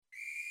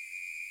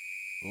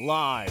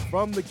Live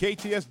from the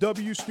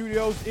KTSW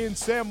studios in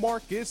San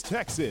Marcos,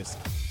 Texas,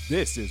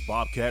 this is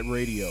Bobcat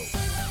Radio.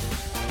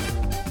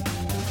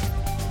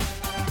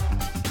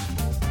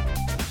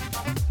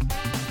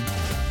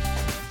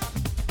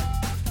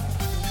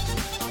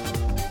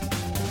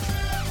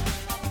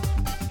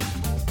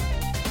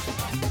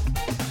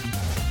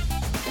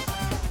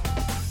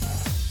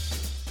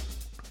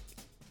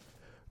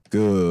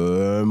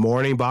 Good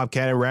morning,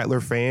 Bobcat and Rattler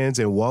fans,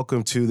 and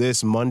welcome to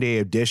this Monday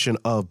edition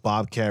of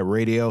Bobcat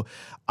Radio.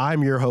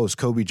 I'm your host,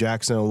 Koby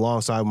Jackson,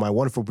 alongside my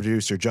wonderful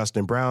producer,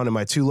 Justin Brown, and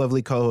my two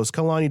lovely co-hosts,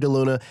 Keilani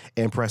DeLuna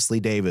and Preslie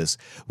Davis.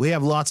 We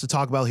have lots to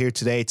talk about here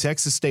today.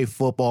 Texas State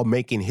football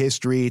making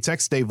history,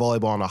 Texas State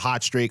volleyball on a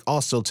hot streak.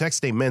 Also, Texas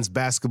State men's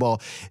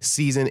basketball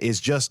season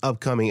is just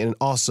upcoming, and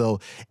also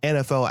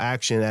NFL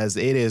action as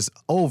it is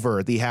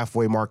over the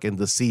halfway mark in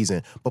the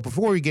season. But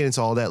before we get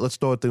into all that, let's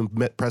throw it to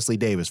Preslie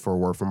Davis for a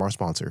word from our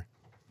sponsor.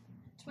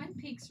 Twin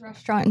Peaks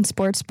Restaurant and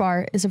Sports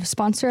Bar is a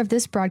sponsor of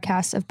this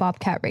broadcast of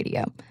Bobcat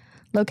Radio.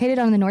 Located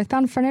on the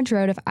northbound frontage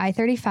road of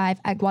I-35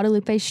 at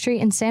Guadalupe Street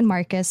in San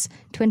Marcos,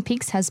 Twin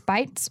Peaks has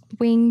bites,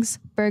 wings,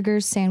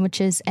 burgers,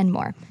 sandwiches, and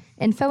more.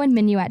 Info and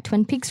menu at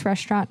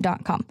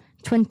twinpeaksrestaurant.com.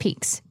 Twin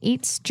Peaks,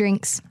 eats,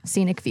 drinks,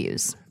 scenic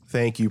views.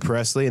 Thank you,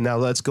 Preslie. And now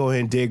let's go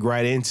ahead and dig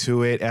right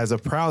into it. As a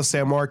proud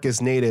San Marcos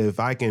native,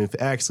 I can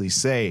actually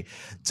say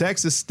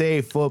Texas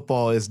State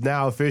football is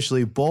now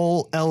officially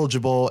bowl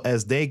eligible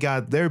as they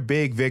got their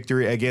big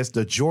victory against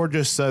the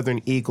Georgia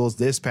Southern Eagles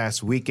this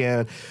past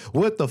weekend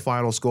with the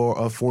final score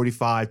of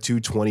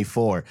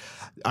 45-24.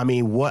 I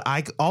mean,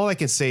 all I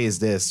can say is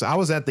this. I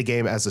was at the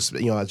game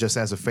just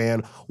as a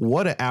fan.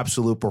 What an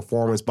absolute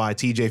performance by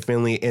TJ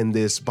Finley in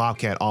this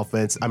Bobcat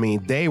offense. I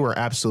mean, they were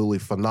absolutely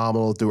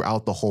phenomenal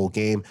throughout the whole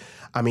game.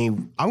 I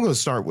mean, I'm going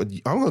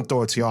to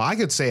throw it to y'all. I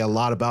could say a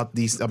lot about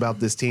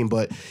this team,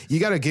 but you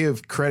got to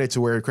give credit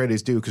to where credit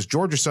is due, because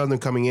Georgia Southern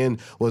coming in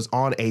was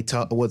on a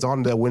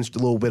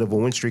little bit of a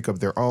win streak of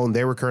their own.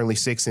 They were currently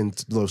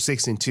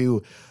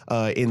 6-2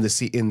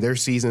 in their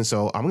season.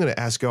 So I'm going to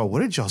ask y'all, what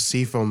did y'all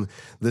see from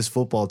this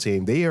football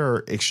team? They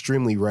are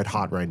extremely red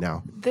hot right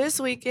now. This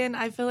weekend,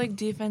 I feel like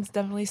defense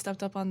definitely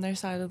stepped up on their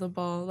side of the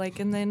ball. Like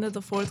in the end of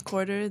the fourth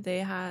quarter,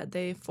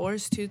 they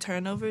forced 2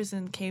 turnovers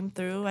and came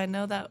through. I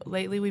know that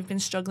lately we've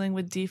been struggling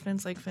with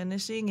defense, like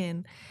finishing,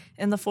 and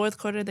in the fourth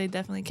quarter, they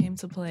definitely came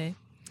to play.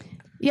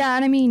 Yeah,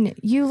 and I mean,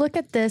 you look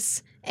at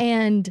this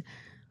and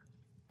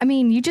I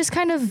mean, you just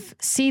kind of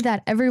see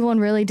that everyone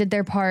really did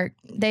their part.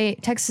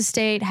 Texas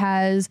State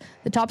has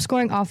the top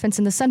scoring offense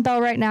in the Sun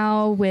Belt right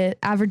now, with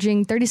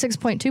averaging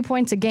 36.2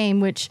 points a game,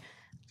 which,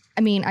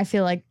 I mean, I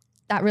feel like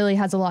that really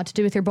has a lot to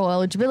do with your bowl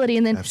eligibility.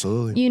 And then,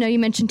 absolutely, you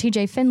mentioned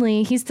TJ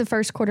Finley. He's the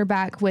first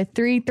quarterback with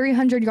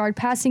 300-yard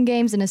passing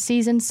games in a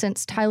season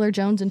since Tyler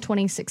Jones in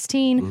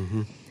 2016.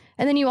 Mm-hmm.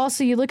 And then you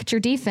look at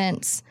your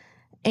defense,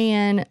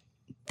 and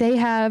they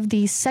have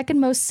the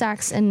second most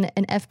sacks in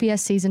an FBS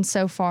season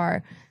so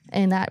far,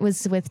 and that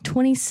was with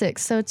 26.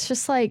 So it's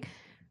just like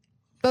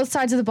both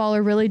sides of the ball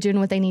are really doing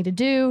what they need to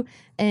do.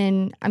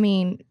 And, I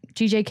mean,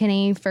 G.J.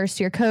 Kinney,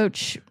 first-year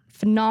coach,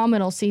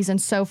 phenomenal season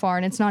so far,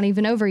 and it's not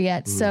even over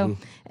yet. Mm-hmm. So,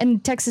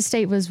 and Texas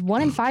State was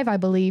 1-5, I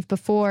believe,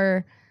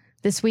 before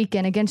this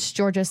weekend against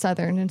Georgia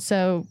Southern. And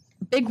so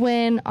big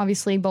win,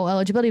 obviously bowl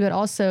eligibility, but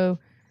also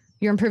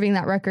you're improving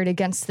that record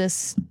against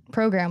this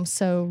program.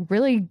 So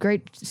really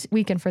great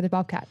weekend for the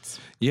Bobcats.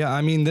 Yeah,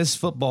 I mean, this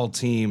football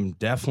team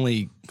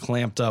definitely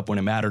clamped up when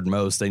it mattered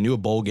most. They knew a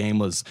bowl game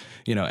was,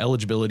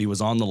 eligibility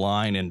was on the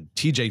line, and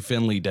TJ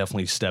Finley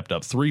definitely stepped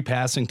up. 3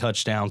 passing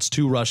touchdowns,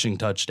 2 rushing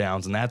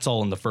touchdowns, and that's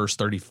all in the first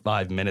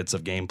 35 minutes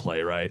of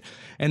gameplay, right?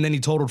 And then he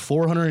totaled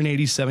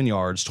 487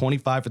 yards,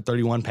 25 for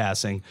 31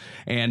 passing,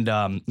 and,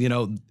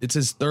 it's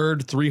his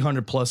third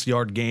 300-plus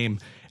yard game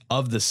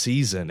of the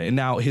season. And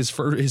now his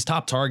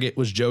top target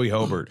was Joey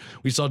Hobart.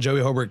 We saw Joey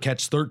Hobart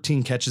catch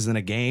 13 catches in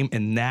a game,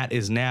 and that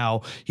is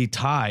now, he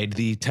tied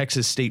the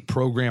Texas State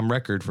program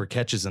record for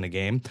catches in a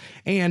game,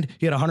 and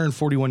he had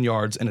 141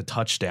 yards and a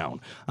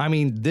touchdown. I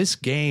mean, this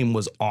game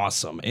was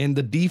awesome, and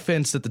the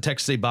defense that the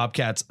Texas State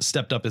Bobcats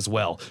stepped up as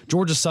well.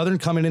 Georgia Southern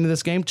coming into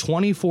this game,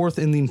 24th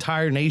in the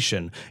entire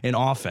nation in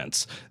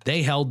offense.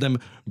 They held them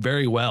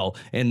very well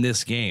in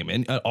this game.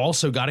 And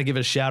also got to give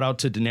a shout out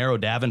to Denaro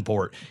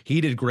Davenport.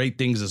 He did great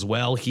things as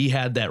well. He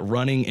had that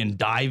running and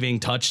diving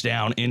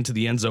touchdown into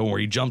the end zone where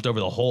he jumped over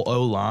the whole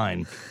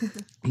O-line.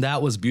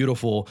 That was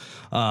beautiful.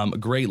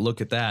 Great look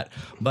at that.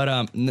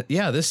 But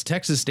this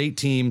Texas State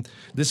team,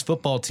 this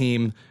football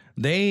team,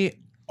 they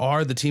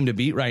are the team to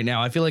beat right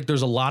now. I feel like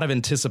there's a lot of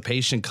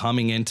anticipation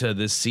coming into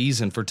this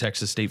season for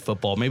Texas State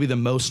football, maybe the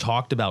most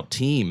talked about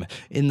team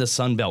in the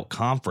Sun Belt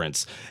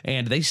Conference,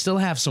 and they still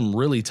have some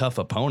really tough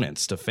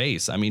opponents to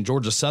face. I mean,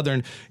 Georgia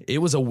Southern, it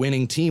was a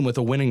winning team with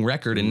a winning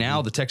record, and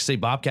now the Texas State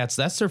Bobcats,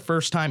 that's their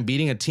first time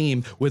beating a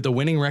team with a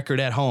winning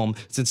record at home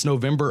since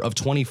November of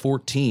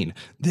 2014.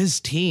 This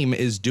team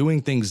is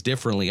doing things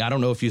differently. I don't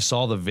know if you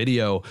saw the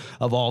video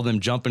of all of them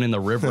jumping in the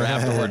river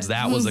afterwards.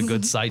 That was a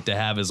good sight to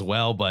have as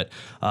well, but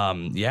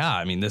yeah,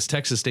 I mean, this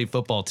Texas State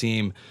football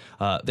team,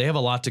 they have a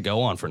lot to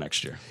go on for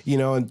next year. You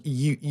know, and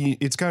you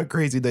it's kind of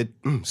crazy that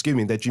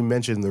that you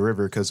mentioned the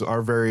river, because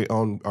our very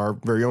own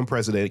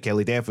president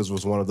Kelly Danfus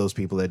was one of those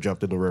people that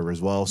jumped in the river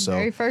as well. So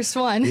very first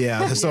one.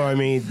 Yeah. So I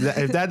mean,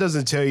 if that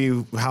doesn't tell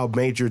you how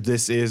major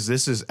this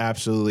is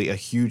absolutely a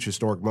huge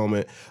historic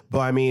moment. But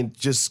I mean,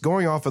 just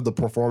going off of the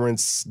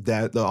performance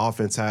that the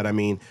offense had, I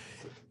mean,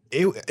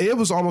 it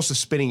was almost a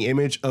spitting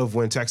image of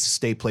when Texas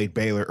State played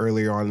Baylor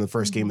earlier on in the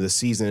first game of the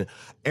season.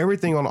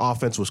 Everything on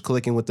offense was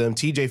clicking with them.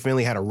 TJ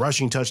Finley had a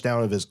rushing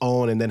touchdown of his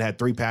own and then had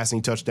 3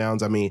 passing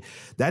touchdowns. I mean,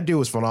 that dude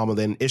was phenomenal.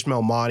 Then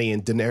Ishmael Mahdi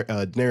and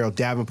Denario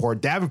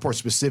Davenport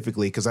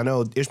specifically, because I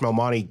know Ishmael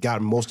Mahdi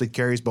got most of the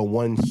carries, but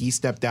when he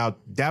stepped out,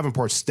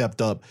 Davenport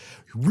stepped up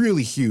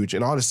really huge.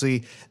 And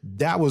honestly,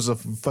 that was a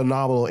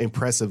phenomenal,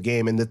 impressive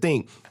game. And the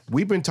thing,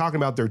 we've been talking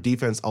about their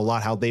defense a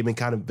lot, how they've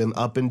been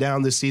up and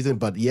down this season,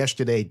 but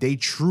yesterday they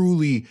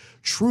truly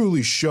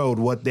showed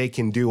what they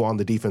can do on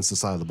the defensive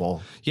side of the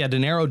ball. Yeah,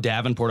 Denario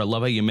Davenport, I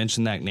love how you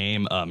mentioned that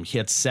name. He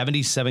had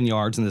 77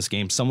 yards in this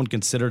game. Someone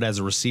considered as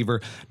a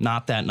receiver,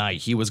 not that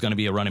night. He was going to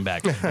be a running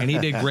back, and he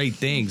did great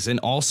things. And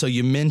also,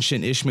 you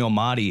mentioned Ishmael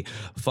Mahdi.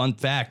 Fun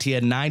fact, he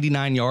had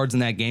 99 yards in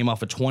that game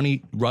off of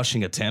 20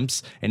 rushing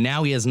attempts, and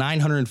now he has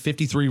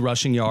 953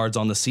 rushing yards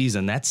on the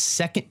season. That's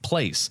second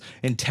place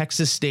in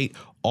Texas State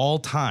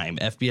all-time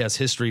FBS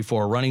history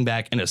for a running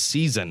back in a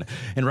season.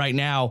 And right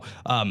now,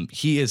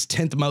 he is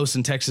 10th most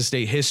in Texas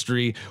State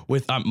history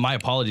with, my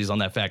apologies on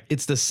that fact.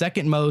 It's the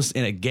second most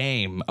in a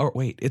game. Oh,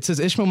 wait, it says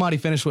Ishmael Mahdi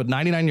finished with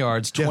 99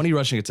 yards, 20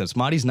 rushing attempts.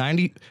 Mahdi's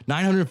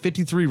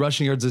 953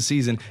 rushing yards this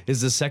season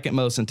is the second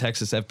most in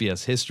Texas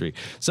FBS history.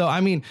 So, I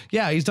mean,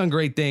 yeah, he's done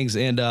great things.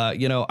 And,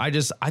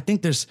 I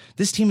think this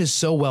team is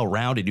so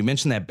well-rounded. You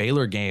mentioned that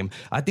Baylor game.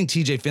 I think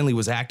TJ Finley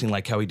was acting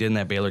like how he did in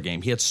that Baylor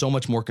game. He had so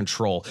much more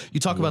control. You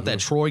talk about that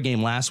Troy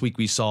game last week,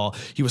 we saw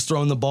he was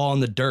throwing the ball in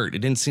the dirt. It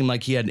didn't seem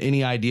like he had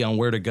any idea on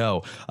where to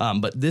go.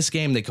 But this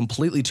game, they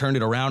completely turned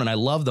it around, and I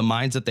love the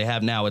minds that they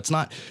have now. It's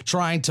not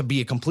trying to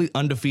be a complete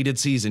undefeated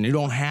season. You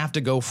don't have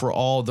to go for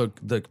all the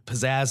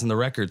pizzazz and the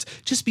records.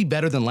 Just be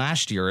better than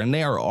last year, and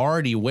they are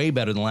already way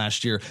better than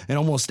last year in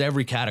almost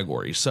every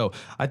category. So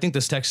I think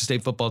this Texas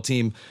State football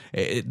team,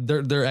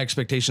 their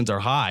expectations are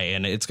high,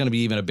 and it's going to be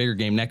even a bigger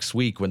game this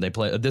week when they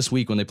play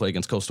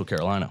against Coastal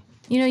Carolina.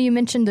 You know, you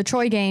mentioned the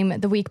Troy game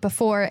the week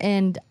before,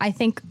 and I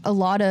think a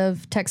lot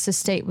of Texas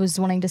State was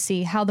wanting to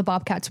see how the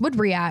Bobcats would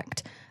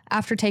react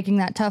after taking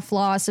that tough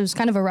loss. It was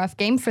kind of a rough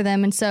game for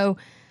them, and so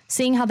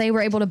seeing how they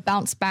were able to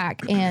bounce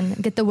back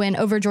and get the win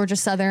over Georgia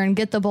Southern,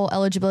 get the bowl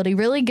eligibility,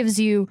 really gives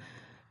you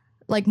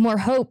like more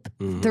hope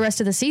the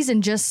rest of the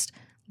season. Just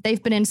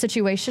they've been in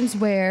situations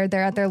where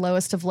they're at their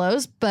lowest of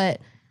lows, but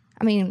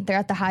I mean, they're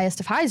at the highest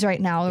of highs right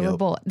now.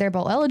 Yep. They're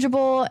bowl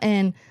eligible,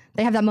 and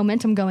they have that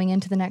momentum going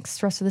into the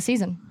next rest of the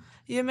season.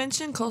 You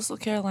mentioned Coastal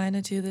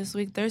Carolina too this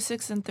week. They're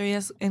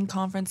 6-3 in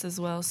conference as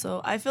well.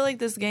 So I feel like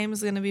this game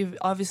is going to be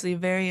obviously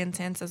very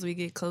intense as we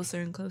get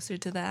closer and closer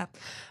to that.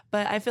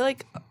 But I feel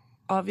like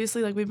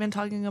obviously, like we've been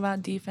talking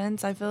about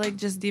defense, I feel like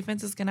just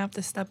defense is going to have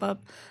to step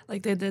up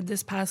like they did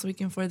this past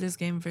weekend for this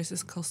game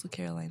versus Coastal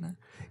Carolina.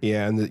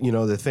 Yeah, and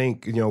the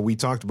thing, we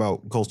talked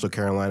about Coastal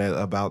Carolina,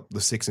 about the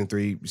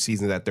 6-3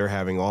 season that they're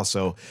having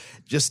also.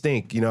 Just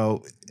think, a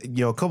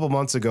couple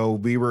months ago,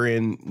 we were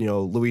in,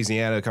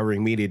 Louisiana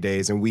covering media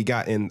days, and we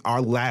got in our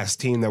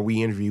last team that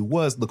we interviewed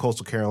was the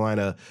Coastal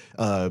Carolina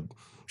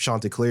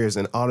Chanticleers.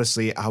 And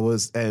honestly,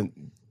 and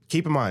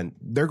keep in mind,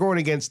 they're going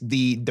against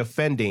the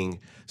defending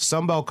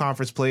Sun Belt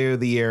Conference Player of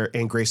the Year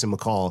and Grayson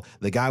McCall,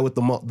 the guy with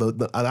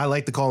the I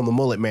like to call him the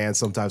mullet man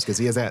sometimes because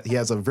he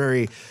has a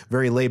very,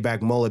 very laid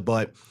back mullet.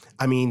 But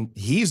I mean,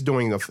 he's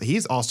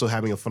also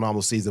having a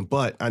phenomenal season.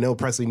 But I know,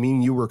 Preslie, me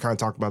and you were kind of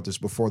talking about this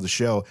before the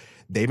show.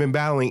 They've been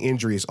battling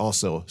injuries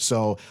also.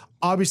 So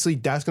obviously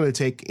that's going to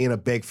take in a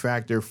big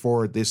factor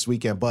for this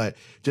weekend. But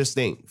just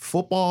think,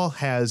 football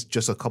has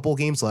just a couple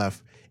games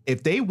left.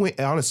 If they win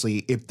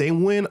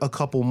a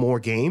couple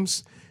more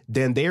games,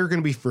 then they are going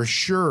to be for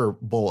sure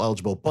bowl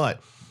eligible.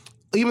 But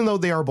even though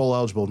they are bowl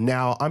eligible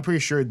now, I'm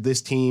pretty sure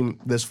this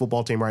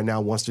football team right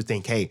now wants to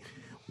think, hey,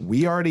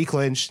 we already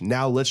clinched.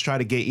 Now let's try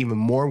to get even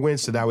more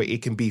wins so that way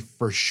it can be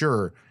for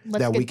sure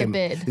that we can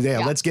bid.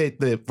 Yeah, let's get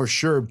the for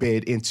sure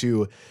bid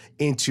into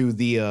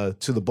the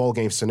to the bowl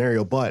game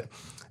scenario. But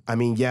I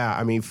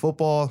mean,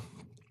 football,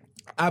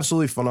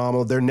 absolutely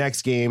phenomenal. Their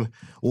next game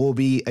will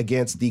be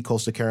against the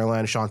Coastal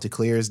Carolina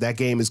Chanticleers. That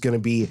game is going to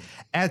be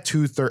at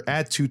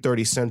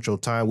 2:30 Central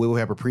Time. We will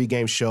have a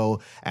pregame show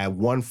at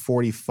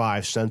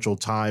 1:45 Central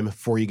Time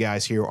for you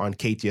guys here on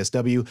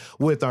KTSW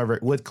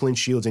with Clint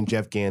Shields and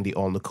Jeff Gandy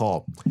on the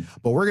call.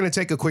 But we're going to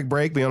take a quick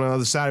break. But on the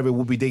other side of it,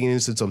 we'll be digging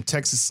into some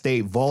Texas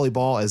State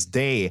volleyball as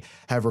they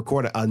have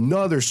recorded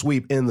another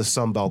sweep in the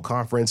Sun Belt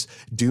Conference.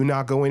 Do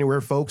not go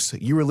anywhere, folks.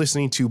 You are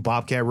listening to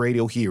Bobcat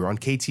Radio here on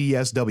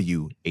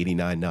KTSW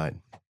 89.9.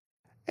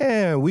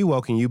 And we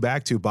welcome you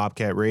back to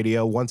Bobcat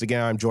Radio. Once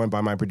again, I'm joined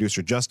by my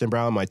producer, Justin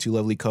Brown, my two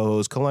lovely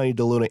co-hosts, Keilani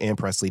DeLuna and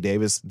Preslie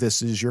Davis.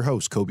 This is your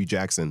host, Koby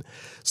Jackson.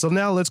 So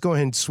now let's go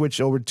ahead and switch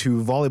over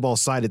to volleyball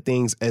side of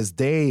things as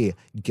they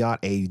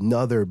got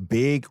another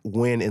big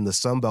win in the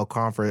Sun Belt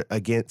Conference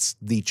against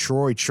the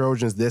Troy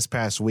Trojans this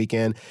past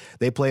weekend.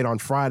 They played on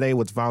Friday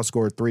with the final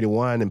score of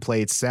 3-1 and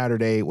played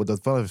Saturday with the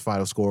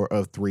final score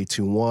of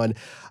 3-1.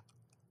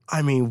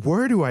 I mean,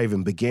 where do I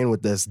even begin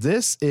with this?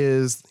 This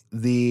is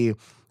the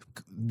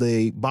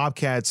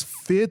Bobcats'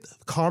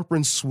 fifth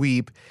conference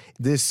sweep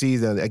this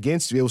season.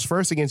 It was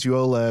first against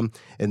ULM,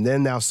 and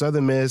then now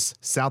Southern Miss,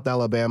 South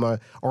Alabama,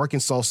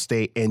 Arkansas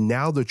State, and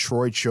now the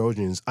Troy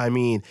Trojans. I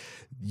mean,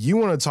 you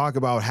want to talk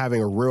about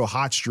having a real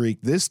hot streak.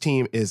 This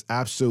team is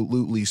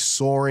absolutely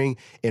soaring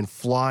and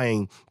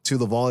flying to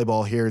the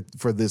volleyball here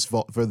for this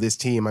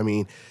team. I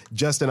mean,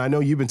 Justin, I know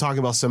you've been talking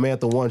about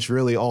Samantha Wunsch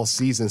really all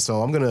season,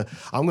 so I'm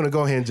gonna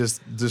go ahead and just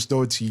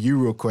throw it to you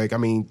real quick. I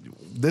mean,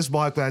 this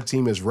Bobcat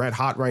team is red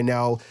hot right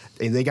now,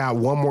 and they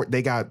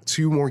got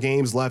two more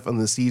games left on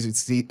the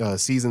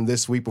season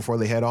this week before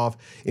they head off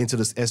into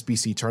this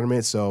SBC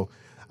tournament. So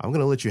I'm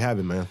going to let you have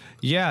it, man.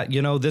 Yeah,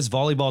 this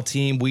volleyball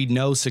team, we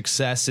know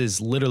success is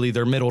literally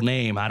their middle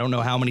name. I don't know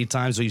how many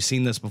times we've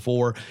seen this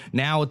before.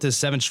 Now with this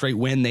 7th straight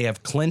win, they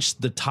have clinched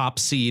the top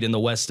seed in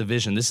the West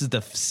Division. This is the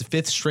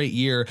 5th straight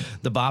year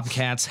the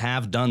Bobcats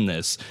have done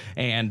this,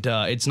 and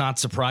it's not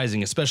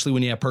surprising, especially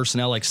when you have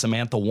personnel like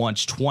Samantha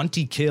Wunsch,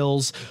 20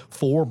 kills,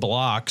 4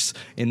 blocks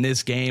in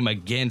this game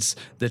against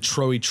the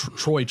Troy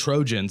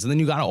Trojans. And then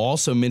you got to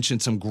also mention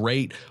some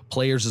great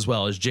players as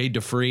well as Jade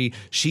DeFree.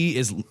 She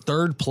is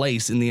 3rd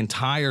place in the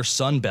entire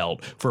Sun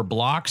Belt for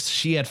blocks.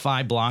 She had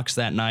 5 blocks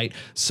that night.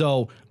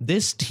 So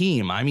this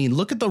team, I mean,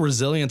 look at the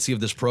resiliency of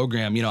this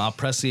program.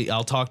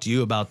 I'll talk to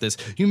you about this.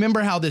 You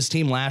remember how this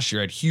team last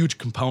year had huge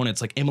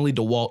components like Emily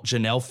DeWalt,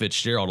 Janelle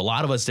Fitzgerald. A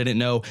lot of us didn't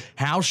know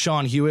how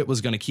Sean Hewitt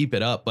was going to keep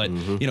it up, but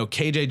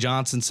KJ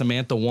Johnson,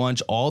 Samantha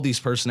Wunsch, all these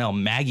personnel,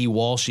 Maggie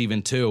Walsh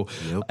even too,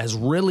 has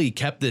really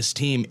kept this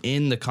team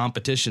in the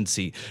competition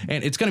seat.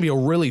 And it's going to be a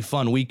really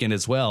fun weekend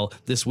as well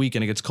this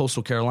weekend against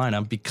Coastal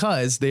Carolina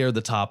because they are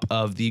the top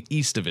of the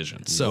East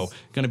Division. So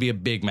going to be a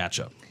big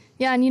matchup.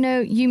 Yeah, and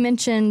you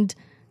mentioned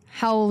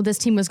how this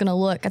team was going to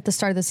look at the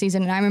start of the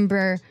season. And I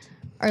remember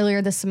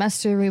earlier this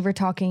semester we were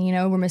talking,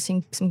 we're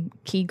missing some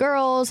key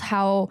girls.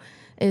 How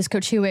is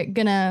Coach Hewitt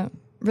going to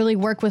really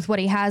work with what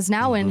he has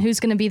now and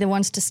who's going to be the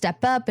ones to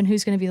step up and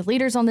who's going to be the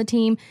leaders on the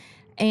team?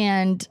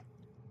 And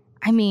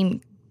I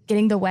mean,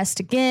 getting the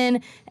West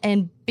again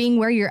and being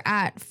where you're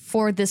at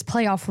for this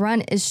playoff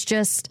run is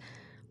just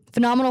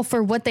phenomenal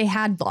for what they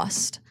had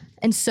lost.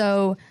 And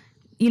so,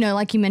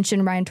 like you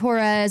mentioned, Ryan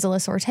Torres,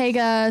 Alyssa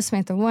Ortega,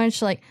 Samantha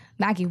Wunsch, like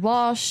Maggie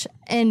Walsh,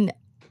 and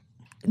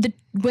the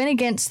win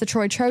against the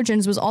Troy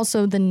Trojans was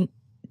also the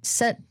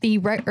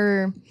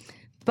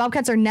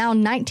Bobcats are now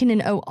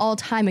 19-0 all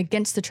time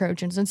against the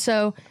Trojans. And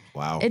so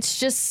it's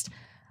just,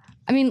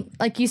 I mean,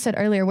 like you said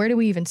earlier, where do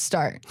we even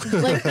start?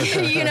 Like,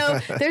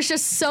 there's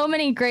just so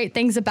many great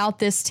things about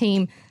this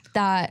team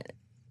that,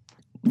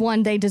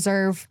 one, they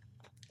deserve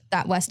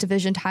that West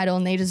Division title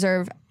and they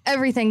deserve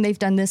everything they've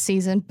done this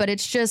season. But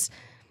it's just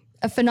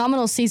a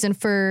phenomenal season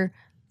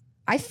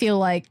I feel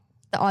like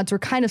the odds were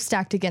kind of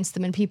stacked against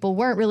them and people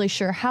weren't really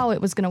sure how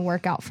it was going to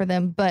work out for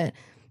them. But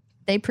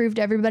they proved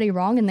everybody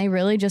wrong and they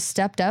really just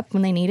stepped up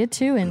when they needed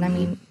to. And I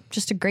mean,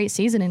 just a great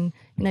season. And,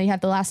 you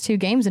have the last 2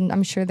 games and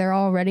I'm sure they're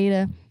all ready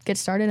to get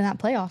started in that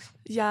playoff.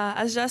 Yeah,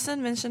 as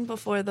Justin mentioned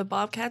before, the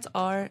Bobcats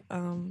are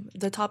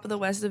the top of the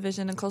West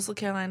Division and Coastal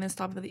Carolina is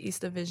top of the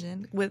East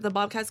Division, with the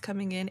Bobcats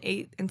coming in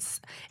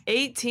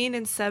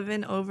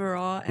 18-7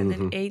 overall and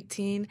then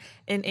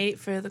 18-8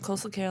 for the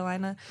Coastal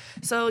Carolina.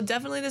 So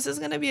definitely this is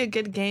going to be a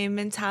good game.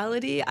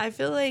 Mentality, I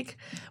feel like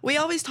we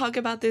always talk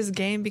about this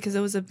game because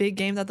it was a big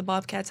game that the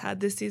Bobcats had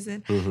this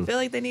season. I feel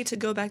like they need to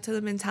go back to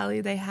the mentality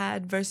they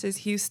had versus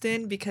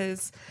Houston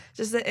because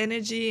just the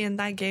energy in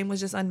that game was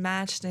just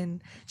unmatched,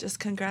 and just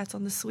congrats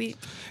on the sweep.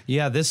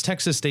 Yeah, this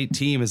Texas State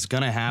team is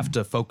going to have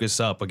to focus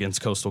up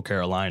against Coastal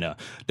Carolina.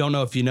 Don't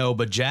know if you know,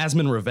 but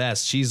Jasmine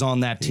Rivest, she's on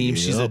that team.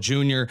 She's a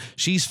junior.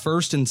 She's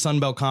first in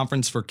Sun Belt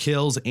Conference for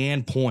kills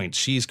and points.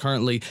 She's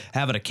currently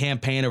having a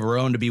campaign of her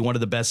own to be one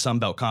of the best Sun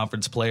Belt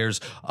Conference players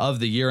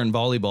of the year in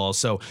volleyball.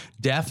 So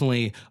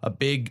definitely a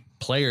big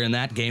player in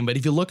that game. But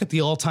if you look at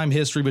the all-time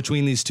history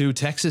between these two,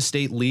 Texas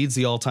State leads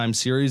the all-time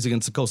series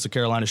against the Coastal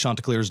Carolina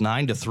Chanticleers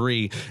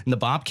 9-3, and the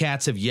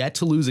Bobcats have yet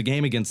to lose a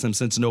game against them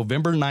since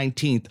November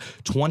 19th,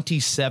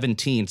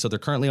 2017. So they're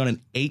currently on an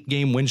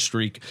 8-game win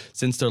streak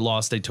since their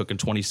loss they took in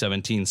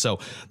 2017. So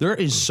there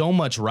is so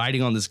much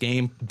riding on this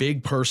game,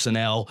 big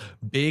personnel,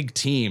 big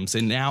teams,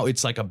 and now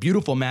it's like a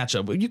beautiful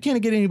matchup. You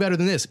can't get any better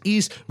than this.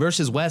 East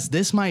versus West.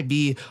 This might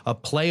be a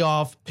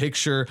playoff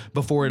picture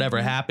before it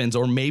ever happens,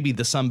 or maybe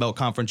the Sun Belt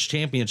Conference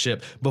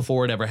Championship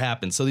before it ever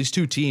happens. So these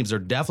two teams are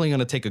definitely going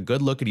to take a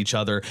good look at each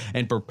other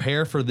and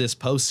prepare for this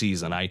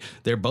postseason.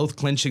 They're both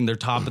clinching the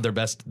top of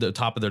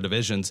their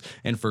divisions,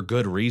 and for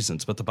good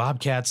reasons. But the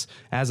Bobcats,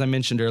 as I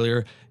mentioned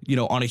earlier,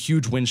 on a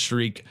huge win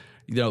streak.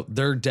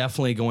 they're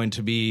definitely going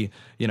to be,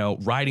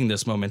 riding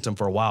this momentum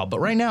for a while. But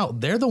right now,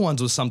 they're the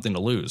ones with something to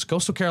lose.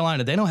 Coastal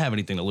Carolina, they don't have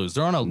anything to lose.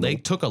 They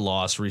took a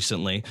loss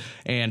recently.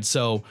 And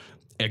so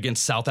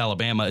against South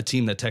Alabama, a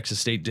team that Texas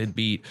State did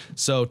beat.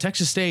 So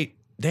Texas State,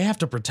 they have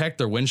to protect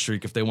their win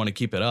streak if they want to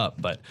keep it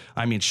up. But,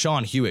 I mean,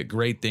 Sean Hewitt,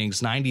 great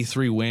things,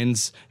 93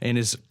 wins in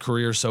his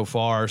career so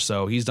far.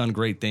 So he's done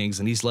great things,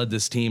 and he's led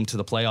this team to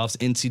the playoffs,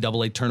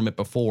 NCAA tournament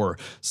before.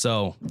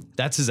 So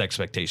that's his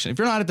expectation. If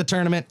you're not at the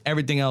tournament,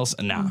 everything else,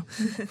 nah.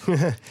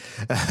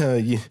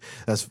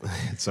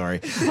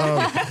 Sorry.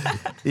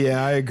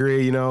 Yeah, I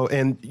agree,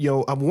 and,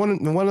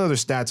 one other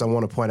stats I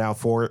want to point out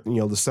for,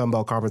 the Sun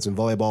Belt Conference in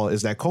volleyball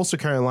is that Coastal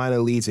Carolina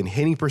leads in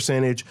hitting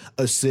percentage,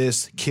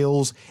 assists,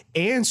 kills,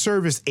 and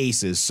service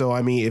aces. So,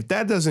 I mean, if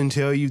that doesn't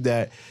tell you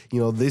that,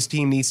 this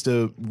team needs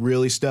to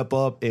really step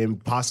up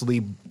and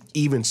possibly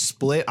even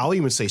split, I'll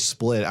even say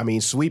split. I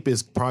mean, sweep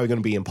is probably going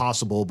to be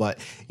impossible, but,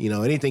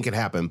 anything can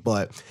happen.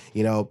 But,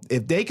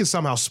 if they can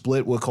somehow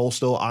split with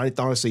Coastal, I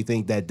honestly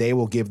think that they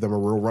will give them a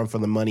real run for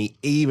the money,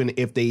 even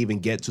if they even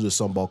get to the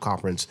Sun Belt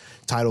Conference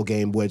title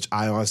game, which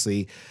I'm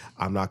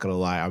not going to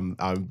lie,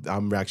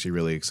 I'm actually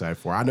really excited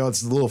for. I know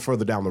it's a little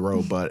further down the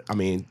road, but, I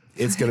mean,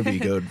 it's going to be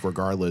good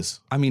regardless.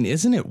 I mean,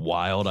 isn't it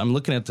wild? I'm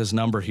looking at this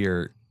number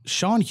here.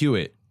 Sean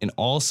Hewitt in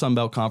all Sun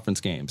Belt Conference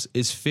games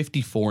is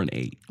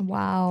 54-8.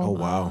 Wow. Oh,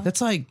 wow.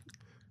 That's like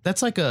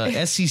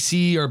a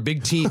SEC or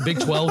Big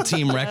 12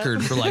 team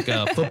record for like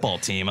a football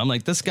team. I'm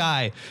like, this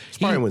guy. It's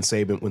probably when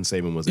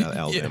Saban was at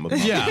Alabama.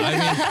 Yeah,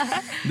 I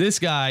mean, this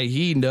guy,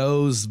 he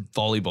knows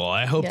volleyball.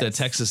 I hope that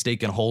Texas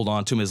State can hold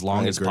on to him as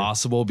long as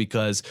possible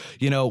because,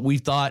 we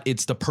thought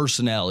it's the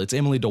personnel. It's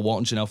Emily DeWalt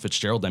and Janelle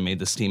Fitzgerald that made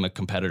this team a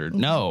competitor.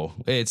 No,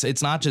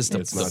 it's not just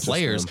the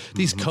players.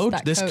 This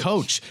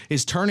coach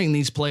is turning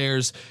these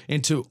players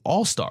into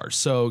all-stars.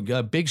 So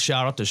a big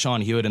shout out to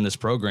Sean Hewitt in this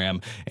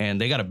program.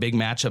 And they got a big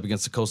matchup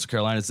against the Coastal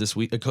Carolina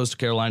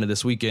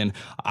this weekend.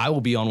 I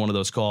will be on one of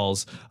those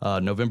calls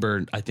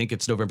November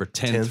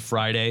 10th,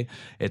 Friday.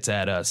 It's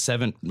at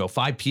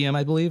 5 p.m.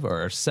 I believe,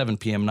 or 7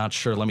 p.m. Not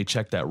sure. Let me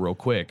check that real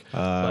quick.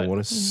 I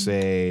want to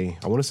say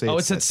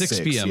it's at 6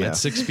 p.m. Yeah. At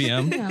 6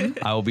 p.m.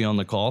 I will be on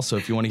the call. So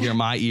if you want to hear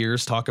my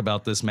ears talk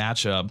about this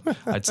matchup,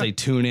 I'd say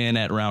tune in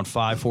at around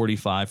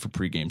 5:45 for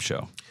pregame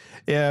show.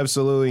 Yeah,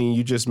 absolutely.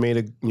 You just made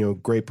a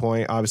great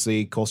point.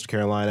 Obviously, Coastal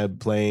Carolina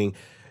playing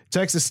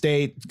Texas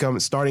State.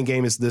 Starting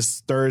game is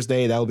this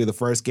Thursday. That will be the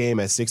first game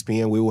at 6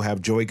 p.m. We will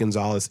have Joey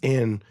Gonzalez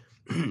and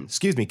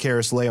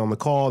Kara Slay on the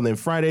call. And then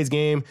Friday's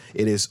game,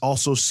 it is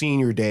also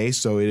senior day.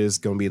 So it is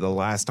going to be the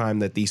last time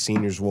that these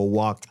seniors will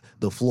walk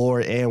the floor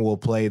and will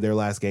play their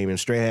last game in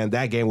Strahan.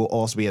 That game will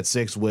also be at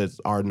 6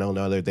 with none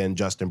other than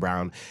Justin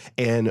Brown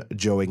and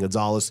Joey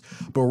Gonzalez.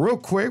 But real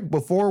quick,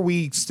 before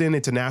we extend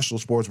into national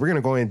sports, we're going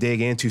to go ahead and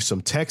dig into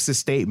some Texas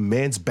State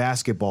men's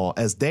basketball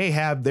as they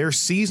have their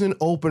season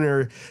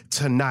opener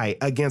tonight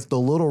against the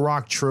Little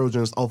Rock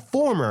Trojans, a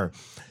former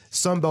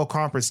Sun Belt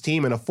Conference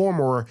team and a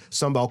former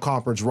Sun Belt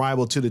Conference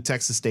rival to the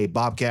Texas State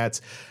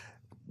Bobcats.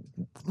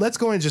 Let's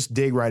go and just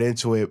dig right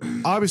into it.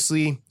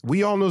 Obviously,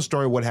 we all know the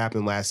story of what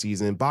happened last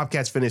season.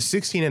 Bobcats finished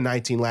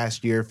 16-19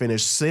 last year,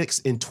 finished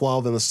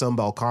 6-12 in the Sun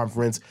Belt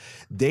Conference.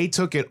 They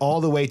took it all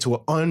the way to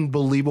an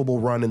unbelievable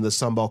run in the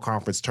Sun Belt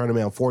Conference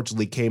tournament.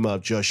 Unfortunately, came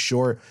up just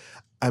short.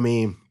 I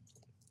mean,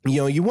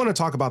 you want to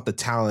talk about the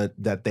talent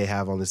that they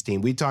have on this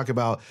team. We talk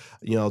about,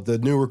 the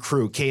new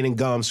recruit, Caden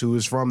Gums, who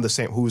is from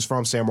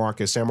San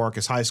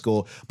Marcos High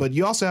School. But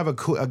you also have a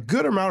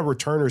good amount of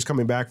returners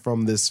coming back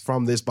from this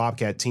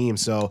Bobcat team.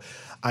 So,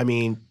 I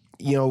mean,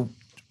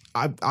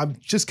 I'm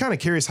just kind of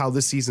curious how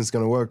this season's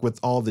going to work with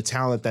all the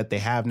talent that they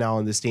have now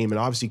on this team. And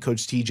obviously,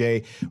 Coach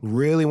TJ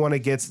really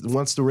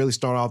wants to really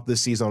start off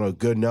this season on a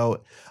good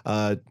note.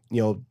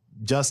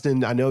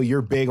 Justin, I know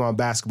you're big on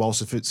basketball,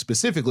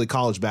 specifically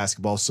college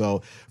basketball.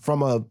 So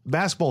from a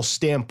basketball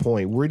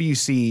standpoint, where do you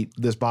see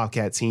this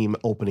Bobcat team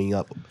opening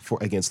up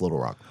against Little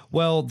Rock?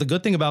 Well, the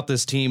good thing about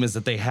this team is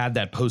that they had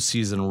that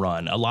postseason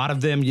run. A lot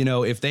of them,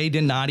 if they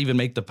did not even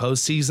make the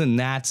postseason,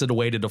 that's a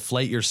way to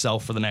deflate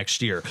yourself for the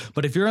next year.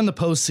 But if you're in the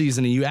postseason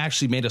and you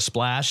actually made a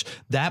splash,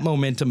 that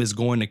momentum is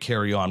going to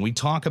carry on. We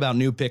talk about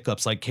new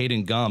pickups like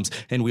Caden Gums,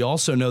 and we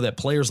also know that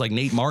players like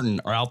Nate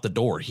Martin are out the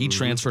door. He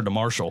transferred to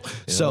Marshall. Yeah.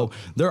 So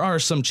there are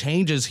some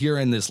changes here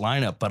in this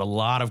lineup, but a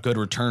lot of good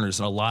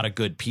returners and a lot of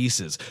good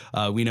pieces.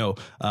 We know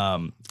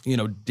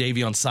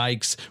Davion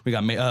Sykes. We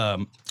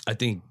got I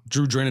think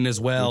Drew Drennan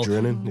as well.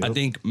 Yep. I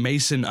think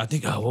Mason.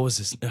 what was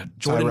his?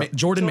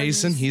 Jordan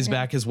Mason. He's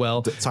back as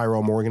well.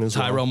 Tyrell Morgan as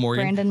well. Tyrell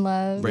Morgan.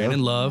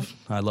 Brandon Love.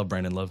 I love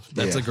Brandon Love.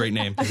 That's a great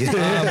name.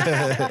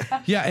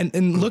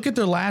 And look at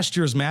their last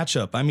year's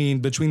matchup. I mean,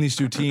 between these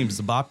two teams,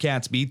 the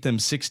Bobcats beat them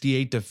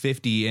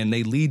 68-50, and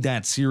they lead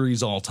that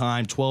series all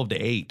time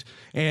 12-8.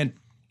 And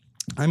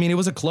I mean, it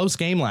was a close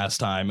game last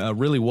time. It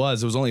really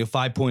was. It was only a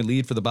 5-point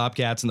lead for the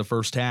Bobcats in the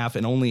first half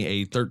and only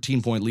a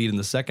 13-point lead in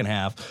the second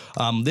half.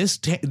 This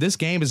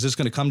game is just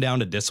going to come down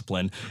to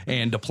discipline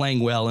and to playing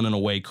well in an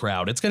away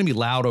crowd. It's going to be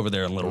loud over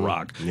there in Little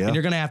Rock. Yeah. And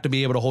you're going to have to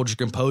be able to hold your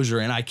composure.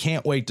 And I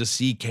can't wait to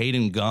see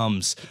Caden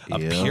Gums'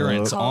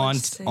 appearance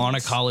on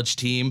a college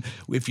team.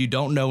 If you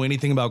don't know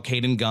anything about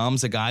Caden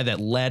Gums, a guy that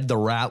led the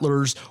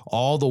Rattlers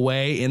all the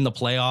way in the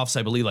playoffs,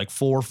 I believe like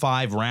 4 or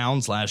 5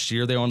 rounds last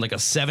year. They were on like a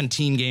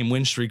 17-game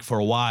win streak for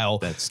a while.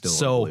 That's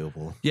still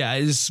unbelievable. Yeah,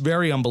 it's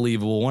very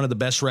unbelievable. One of the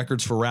best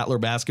records for Rattler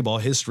basketball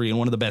history and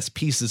one of the best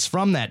pieces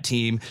from that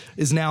team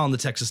is now on the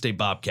Texas State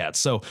Bobcats.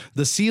 So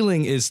the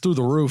ceiling is through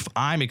the roof.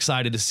 I'm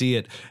excited to see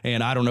it,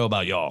 and I don't know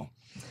about y'all.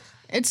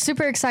 It's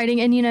super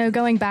exciting. And,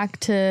 going back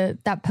to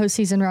that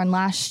postseason run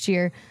last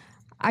year,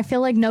 I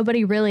feel like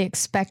nobody really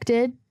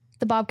expected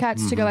the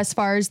Bobcats to go as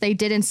far as they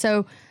did. And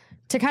so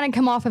to kind of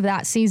come off of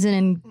that season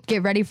and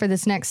get ready for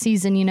this next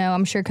season,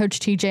 I'm sure Coach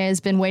TJ has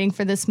been waiting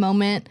for this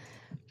moment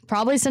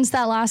probably since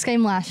that last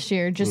game last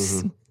year,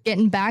 just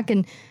getting back.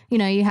 And,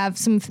 you have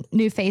some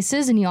new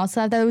faces and you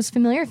also have those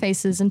familiar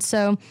faces. And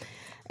so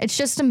it's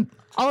just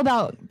all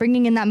about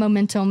bringing in that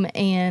momentum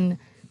and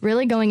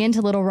really going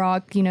into Little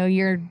Rock.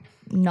 You're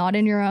not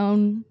on your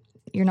own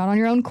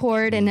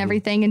court and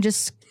everything, and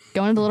just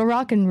going to Little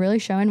Rock and really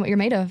showing what you're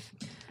made of.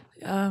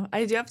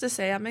 I do have to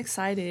say I'm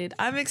excited.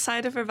 I'm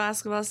excited for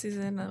basketball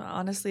season.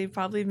 Honestly,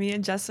 probably me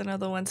and Justin are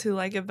the ones who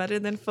like it better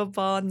than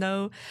football.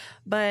 No,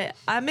 but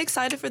I'm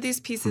excited for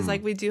these pieces,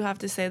 like we do have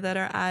to say, that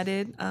are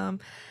added.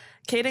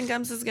 Caden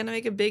Gums is going to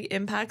make a big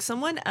impact.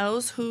 Someone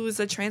else who's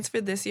a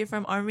transfer this year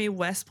from Army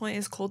West Point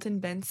is Colton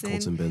Benson.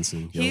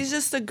 Yep. He's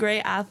just a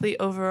great athlete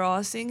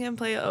overall. Seeing him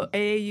play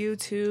AAU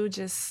too,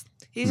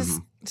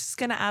 he's just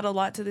going to add a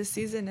lot to this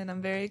season, and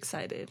I'm very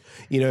excited.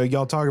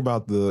 Y'all talk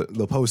about the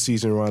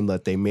postseason run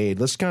that they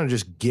made. Let's kind of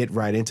just get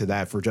right into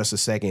that for just a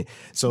second.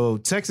 So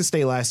Texas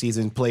State last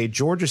season played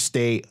Georgia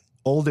State,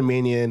 Old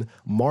Dominion,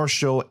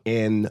 Marshall,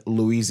 and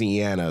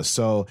Louisiana.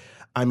 So,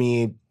 I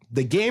mean,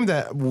 the game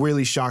that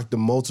really shocked the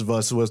most of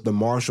us was the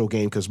Marshall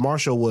game, because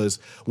Marshall was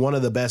one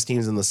of the best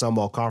teams in the Sun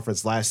Belt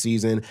Conference last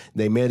season.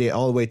 They made it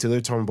all the way to their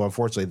tournament, but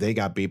unfortunately, they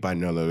got beat by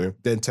none other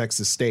than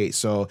Texas State.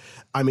 So,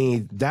 I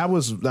mean,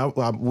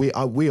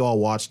 we all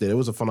watched it. It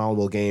was a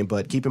phenomenal game.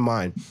 But keep in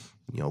mind,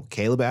 who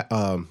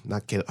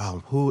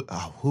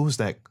was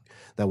that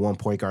one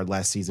point guard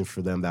last season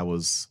for them that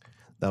was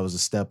a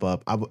step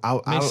up.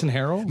 Mason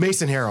Harrell?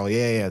 Mason Harrell,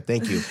 yeah,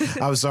 thank you.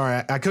 I was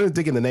sorry, I couldn't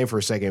think of the name for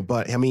a second,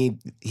 but I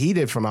mean, he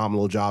did a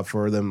phenomenal job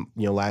for them,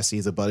 last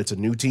season. But it's a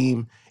new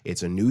team,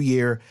 it's a new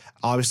year.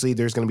 Obviously,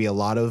 there's going to be a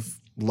lot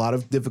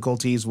of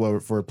difficulties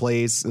for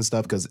plays and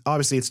stuff, because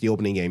obviously it's the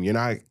opening game. You're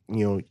not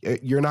going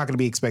to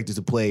be expected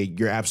to play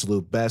your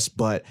absolute best,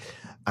 but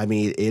I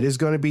mean, it is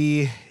going to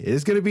be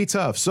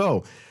tough.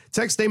 So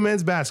Texas State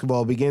men's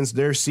basketball begins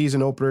their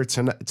season opener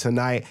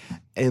tonight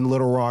in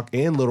Little Rock,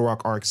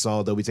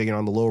 Arkansas. They'll be taking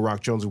on the Little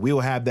Rock Trojans. We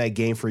will have that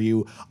game for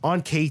you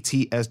on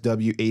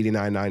KTSW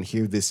 89.9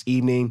 here this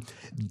evening.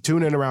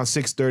 Tune in around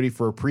 6:30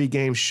 for a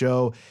pregame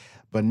show.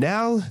 But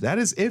now that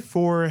is it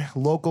for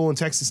local and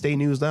Texas State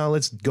news. Now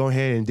let's go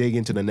ahead and dig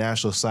into the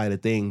national side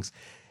of things.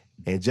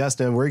 And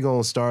Justin, we're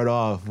going to start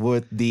off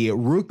with the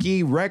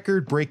rookie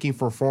record-breaking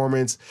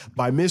performance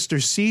by Mr.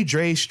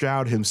 CJ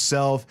Stroud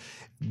himself,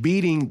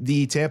 beating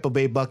the Tampa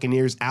Bay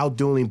Buccaneers,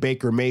 outdueling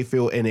Baker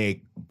Mayfield in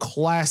a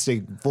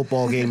classic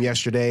football game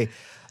yesterday.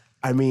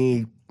 I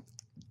mean,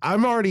 I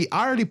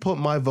already put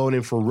my vote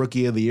in for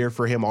Rookie of the Year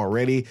for him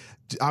already.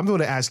 I'm going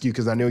to ask you,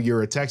 because I know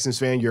you're a Texans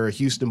fan, you're a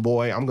Houston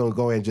boy. I'm going to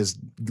go ahead and just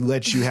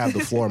let you have the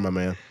floor, my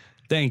man.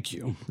 Thank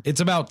you. It's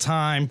about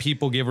time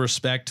people give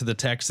respect to the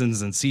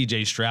Texans and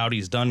CJ Stroud.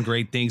 He's done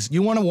great things.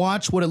 You want to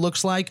watch what it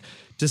looks like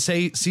to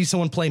see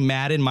someone play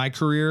Madden my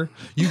career?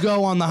 You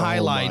go on the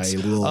highlights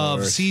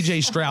of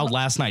CJ Stroud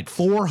last night.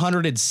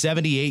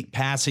 478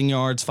 passing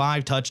yards,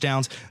 5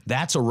 touchdowns.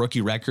 That's a rookie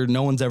record.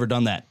 No one's ever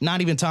done that.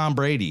 Not even Tom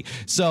Brady.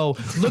 So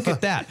look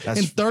at that.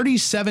 In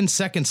 37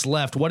 seconds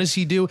left, what does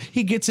he do?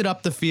 He gets it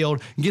up the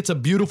field, gets a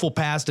beautiful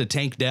pass to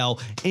Tank Dell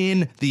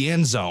in the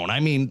end zone.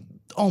 I mean,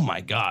 oh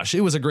my gosh, it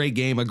was a great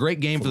game for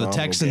the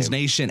Texans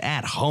Nation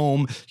at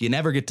home. You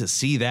never get to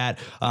see that.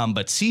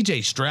 But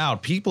CJ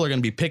Stroud, people are going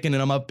to be picking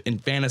him up in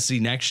fantasy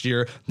next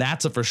year.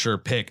 That's a for sure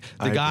pick.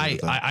 The guy,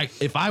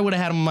 if I would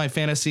have had him in my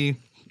fantasy,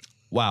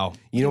 wow.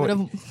 You know what?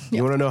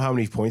 You want to know how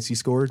many points he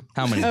scored?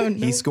 How many? Oh,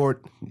 no. He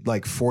scored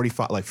like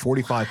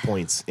 45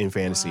 points in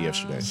fantasy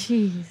yesterday.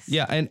 Jeez.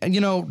 Yeah,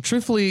 and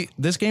truthfully,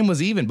 this game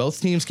was even.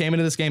 Both teams came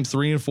into this game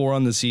 3-4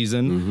 on the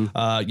season.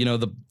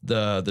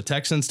 The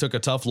Texans took a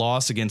tough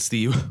loss against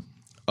the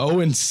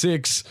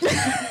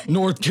 0-6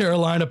 North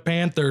Carolina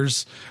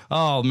Panthers.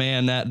 Oh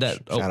man, that.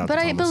 But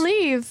I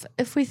believe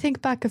if we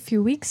think back a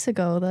few weeks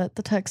ago that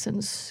the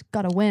Texans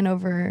got a win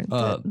over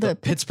the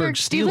Pittsburgh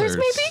Steelers,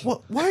 maybe.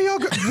 Why y'all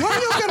gotta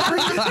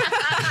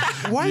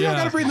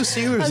bring the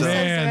Steelers up?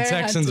 Man,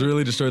 Texans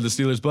really destroyed the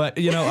Steelers. But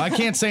I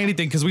can't say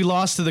anything because we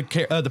lost to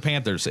the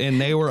Panthers,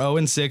 and they were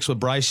 0-6 with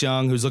Bryce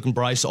Young, who's looking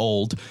Bryce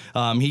old.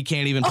 He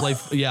can't even play.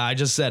 Yeah, I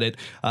just said it.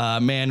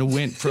 Man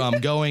went from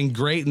going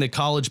great in the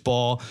college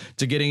ball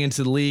to getting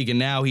into the league, and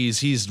now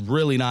he's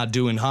really not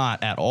doing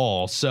hot at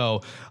all.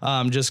 So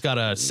just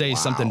gotta say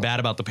something bad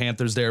about the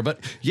Panthers there. But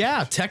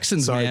yeah,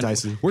 Texans, sorry, man,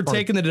 Tyson. we're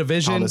taking the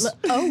division.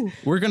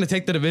 We're gonna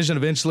take the division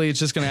eventually. It's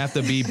just gonna have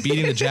to be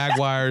beating the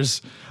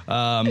Jaguars.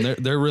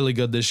 They're really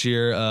good this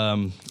year.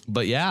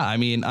 But yeah, I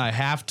mean, I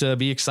have to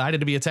be excited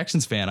to be a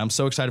Texans fan. I'm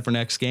so excited for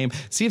next game.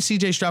 See if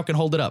CJ Stroud can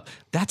hold it up.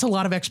 That's a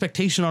lot of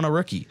expectation on a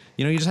rookie.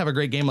 You just have a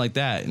great game like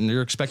that, and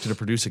you're expected to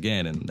produce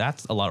again, and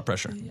that's a lot of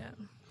pressure. Yeah.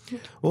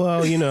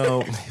 Well,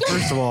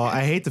 first of all,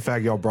 I hate the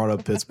fact y'all brought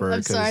up Pittsburgh.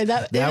 I'm sorry,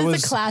 that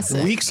was a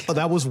classic.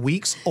 That was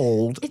weeks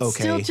old. It's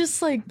still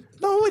just it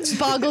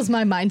boggles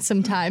my mind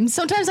sometimes.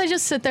 Sometimes I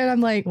just sit there and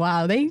I'm like,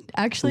 wow, they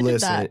actually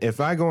did that. Listen,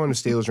 if I go on the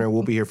Steelers rant,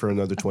 we'll be here for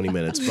another 20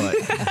 minutes. But,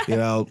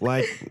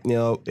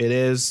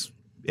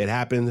 it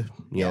happened.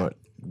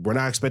 We're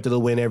not expected to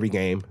win every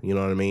game. You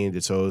know what I mean?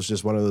 So it's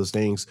just one of those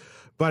things.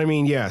 But, I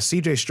mean, yeah,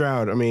 CJ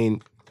Stroud, I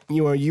mean,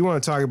 you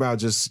want to talk about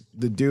just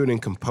the dude in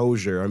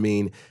composure. I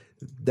mean,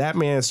 that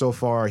man so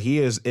far, he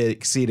has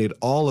exceeded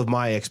all of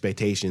my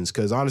expectations.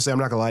 Because honestly, I'm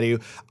not gonna lie to you,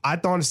 I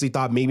honestly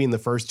thought maybe in the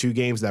first two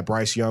games that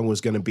Bryce Young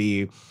was gonna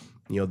be,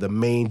 the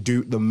main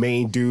dude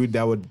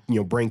that would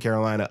bring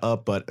Carolina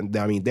up. But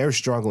I mean, they're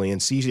struggling,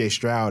 and CJ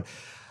Stroud,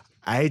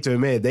 I hate to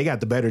admit, they got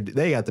the better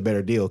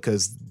deal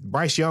because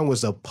Bryce Young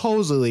was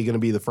supposedly going to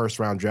be the first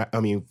round draft. I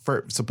mean,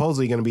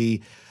 supposedly going to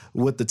be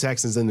with the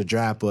Texans in the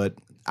draft, but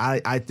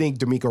I think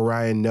DeMeco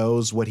Ryan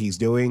knows what he's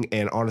doing,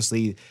 and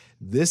honestly,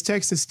 this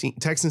Texans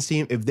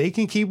team, if they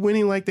can keep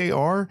winning like they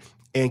are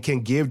and can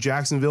give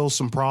Jacksonville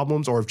some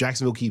problems, or if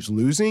Jacksonville keeps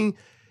losing,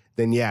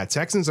 then yeah,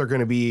 Texans are going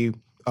to be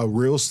a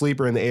real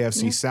sleeper in the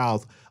AFC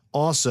South.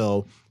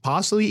 Also,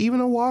 possibly even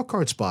a wild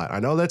card spot. I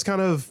know that's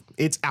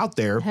it's out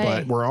there,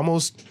 but we're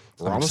almost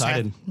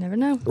excited. Never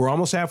know. We're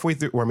almost halfway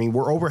through. I mean,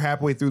 we're over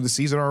halfway through the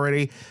season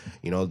already.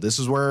 This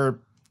is where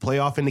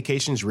playoff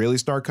indications really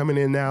start coming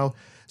in now.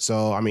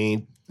 So, I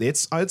mean,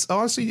 it's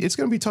honestly, it's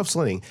going to be tough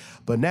sledding.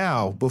 But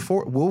now,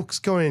 before we'll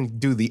go and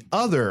do the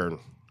other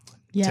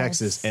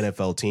Texas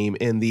NFL team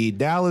in the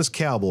Dallas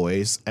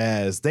Cowboys,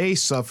 as they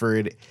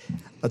suffered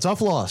a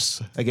tough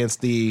loss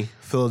against the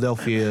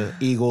Philadelphia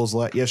Eagles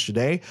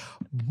yesterday.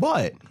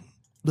 But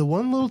the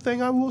one little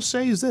thing I will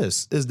say is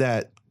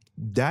that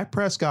Dak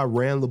Prescott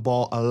ran the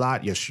ball a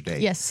lot yesterday.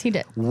 Yes, he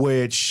did.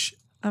 Which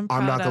I'm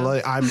not going to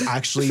lie. I'm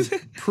actually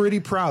pretty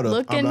proud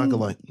of. I'm not going to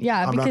lie.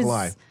 Yeah, I'm not going to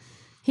lie.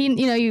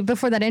 He,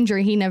 before that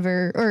injury,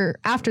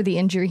 after the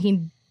injury,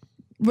 he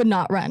would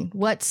not run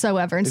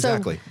whatsoever. And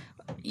exactly. So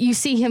you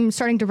see him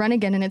starting to run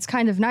again, and it's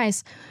kind of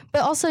nice.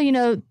 But also,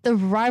 the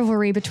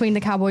rivalry between the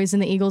Cowboys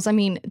and the Eagles, I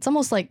mean, it's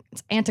almost like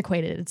it's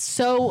antiquated. It's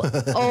so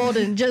old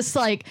and just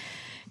like,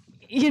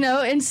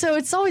 and so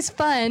it's always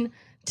fun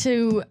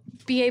to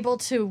be able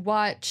to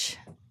watch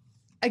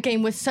a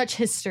game with such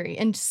history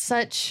and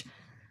the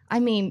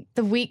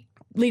week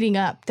leading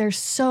up, there's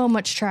so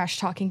much trash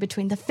talking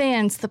between the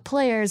fans, the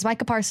players.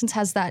 Micah Parsons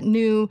has that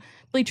new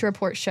Bleacher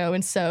Report show,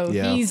 and so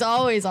he's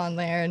always on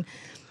there.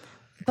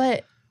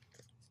 But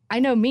I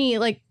know me,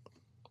 I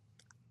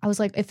was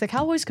like, if the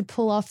Cowboys could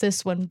pull off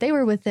this one, they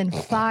were within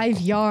 5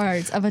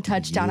 yards of a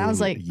touchdown. I was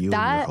like,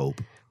 that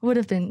would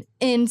have been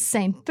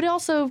insane. But it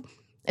also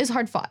is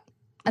hard fought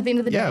at the end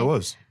of the day. Yeah, it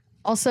was.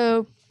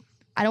 Also,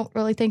 I don't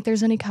really think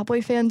there's any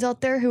Cowboy fans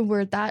out there who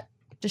were that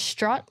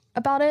distraught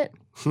about it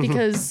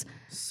because,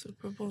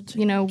 Super Bowl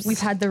champs. we've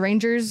had the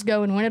Rangers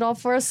go and win it all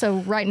for us. So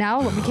right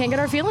now, we can't get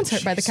our feelings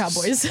hurt by the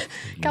Cowboys.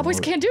 Cowboys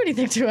can't do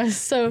anything to us.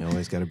 So you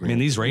always got to bring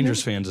these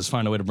Rangers fans just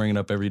find a way to bring it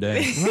up every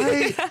day.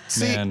 Right?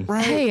 Man.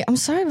 Right. Hey, I'm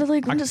sorry, but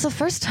when it's the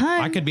first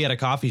time. I could be at a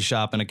coffee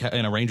shop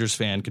and a Rangers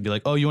fan could be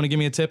like, oh, you want to give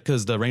me a tip?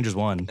 Because the Rangers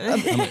won.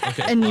 I'm like,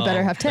 okay, and you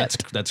better have tips.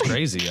 That's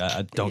crazy.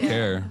 I don't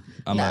care.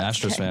 I'm an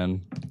Astros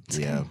fan.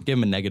 Yeah. Give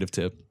him a negative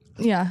tip.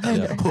 Yeah.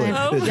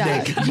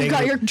 You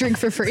got your drink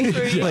for free.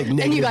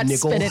 And you got to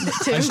spit in it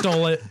too. I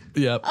stole it.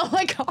 Yep. Oh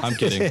my God. I'm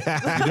kidding. We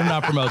do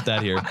not promote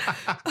that here.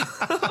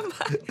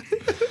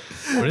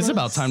 But it's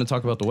about time to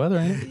talk about the weather,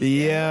 ain't it?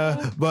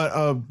 Yeah,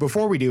 but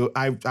before we do,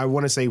 I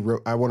want to say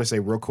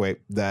real quick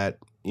that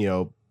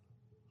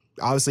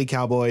obviously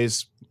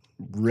Cowboys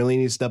really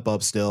need to step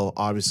up still.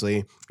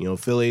 Obviously,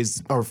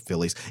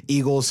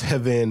 Eagles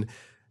have been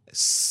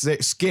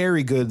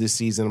scary good this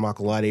season. I'm not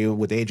gonna lie to you,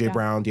 with AJ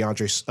Brown,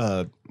 DeAndre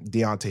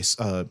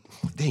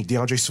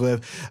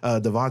Swift,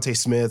 Devontae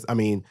Smith. I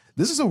mean,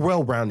 this is a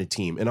well-rounded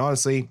team, and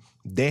honestly,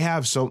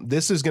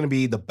 this is going to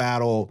be the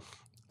battle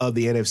of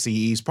the NFC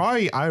East.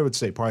 I would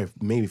say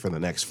maybe for the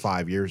next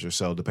 5 years or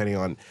so, depending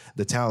on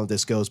the talent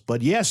this goes.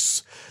 But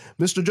yes,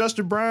 Mr.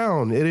 Justin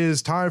Brown, it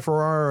is time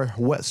for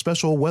our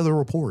special weather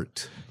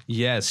report.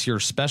 Yes, your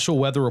special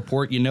weather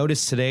report. You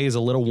notice today is a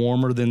little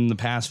warmer than the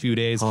past few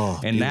days, and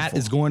beautiful. that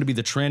is going to be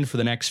the trend for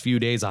the next few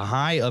days. A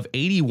high of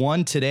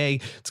 81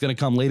 today. It's going to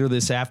come later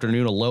this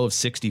afternoon, a low of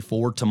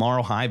 64.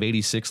 Tomorrow, high of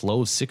 86,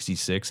 low of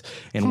 66.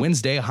 And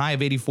Wednesday, a high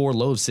of 84,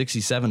 low of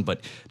 67. But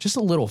just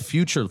a little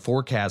future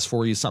forecast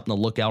for you, something to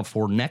look out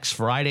for. Next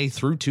Friday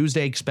through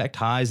Tuesday, expect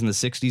highs in the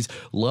 60s,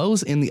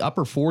 lows in the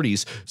upper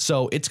 40s.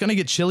 So it's going to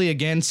get chilly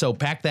again, so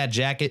pack that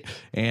jacket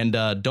and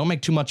don't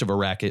make too much of a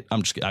racket.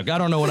 I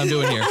don't know what I'm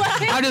doing here.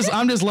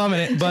 I'm just loving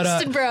it. But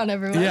Justin Brown,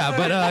 everyone. yeah,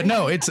 but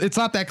no, it's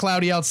not that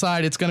cloudy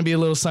outside. It's going to be a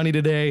little sunny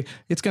today.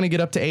 It's going to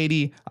get up to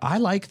 80. I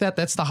like that.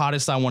 That's the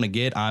hottest I want to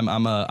get.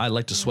 I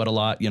like to sweat a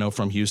lot,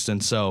 from Houston.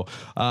 So,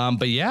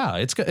 but yeah,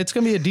 it's going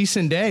to be a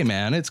decent day,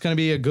 man. It's going to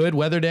be a good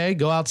weather day.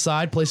 Go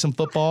outside, play some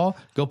football,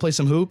 go play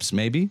some hoops,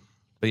 maybe.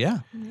 But yeah,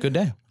 good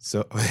day.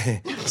 So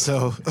okay.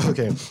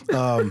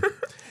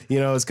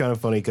 It's kind of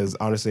funny because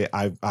honestly,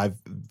 I've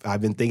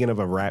been thinking of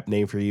a rap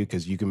name for you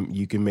because you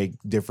can make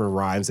different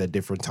rhymes at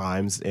different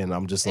times, and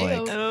I'm just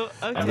like, Oh,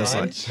 okay. I'm just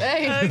like,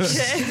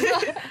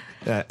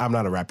 Okay. I'm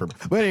not a rapper.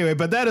 But anyway,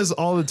 that is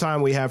all the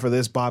time we have for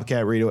this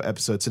Bobcat Radio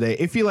episode today.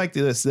 If you liked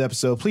this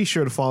episode, please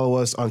sure to follow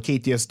us on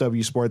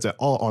KTSW Sports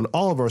on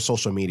all of our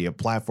social media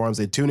platforms,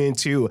 and tune in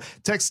to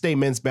Texas State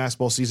men's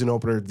basketball season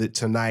opener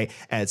tonight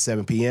at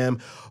 7 p.m.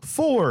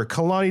 For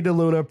Keilani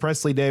DeLuna,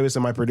 Preslie Davis,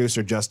 and my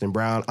producer, Justin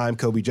Brown, I'm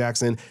Koby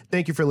Jackson.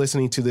 Thank you for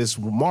listening to this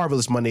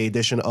marvelous Monday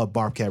edition of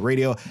Bobcat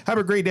Radio. Have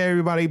a great day,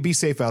 everybody. Be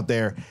safe out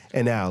there.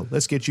 And now,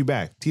 let's get you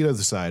back to the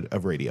other side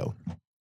of radio.